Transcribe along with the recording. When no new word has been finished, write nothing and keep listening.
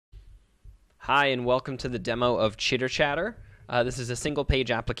Hi, and welcome to the demo of Chitter-Chatter. This is a single-page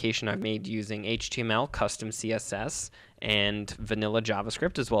application I've made using HTML, custom CSS, and vanilla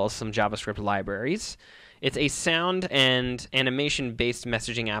JavaScript, as well as some JavaScript libraries. It's a sound and animation-based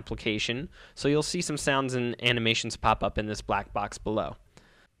messaging application, so you'll see some sounds and animations pop up in this black box below.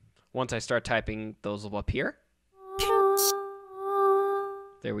 Once I start typing, those will appear.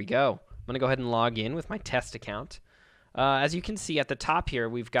 There we go. I'm going to go ahead and log in with my test account. As you can see at the top here,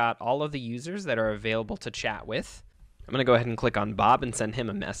 we've got all of the users that are available to chat with. I'm going to go ahead and click on Bob and send him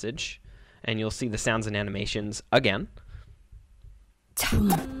a message, and you'll see the sounds and animations again.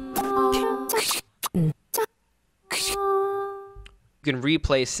 You can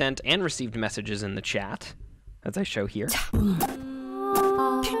replay sent and received messages in the chat, as I show here.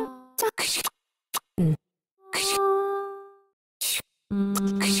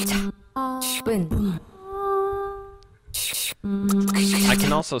 I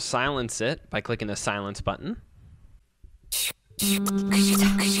can also silence it by clicking the silence button. And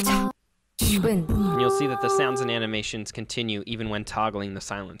you'll see that the sounds and animations continue even when toggling the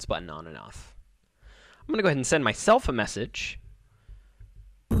silence button on and off. I'm going to go ahead and send myself a message.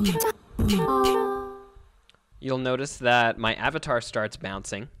 You'll notice that my avatar starts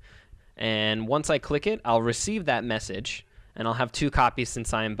bouncing, and once I click it, I'll receive that message, and I'll have two copies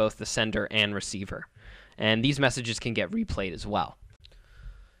since I am both the sender and receiver. And these messages can get replayed as well.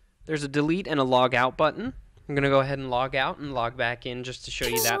 There's a delete and a log out button. I'm going to go ahead and log out and log back in just to show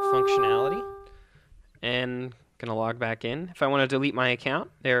you that functionality. And I'm going to log back in. If I want to delete my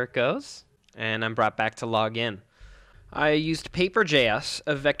account, there it goes. And I'm brought back to log in. I used PaperJS,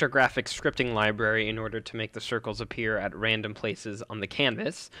 a vector graphics scripting library, in order to make the circles appear at random places on the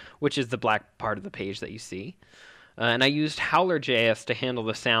canvas, which is the black part of the page that you see. And I used HowlerJS to handle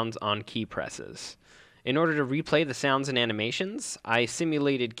the sounds on key presses. In order to replay the sounds and animations, I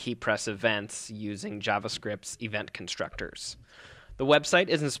simulated key press events using JavaScript's event constructors. The website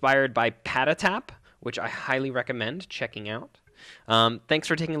is inspired by Patatap, which I highly recommend checking out. Thanks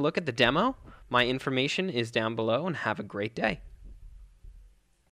for taking a look at the demo. My information is down below, and have a great day.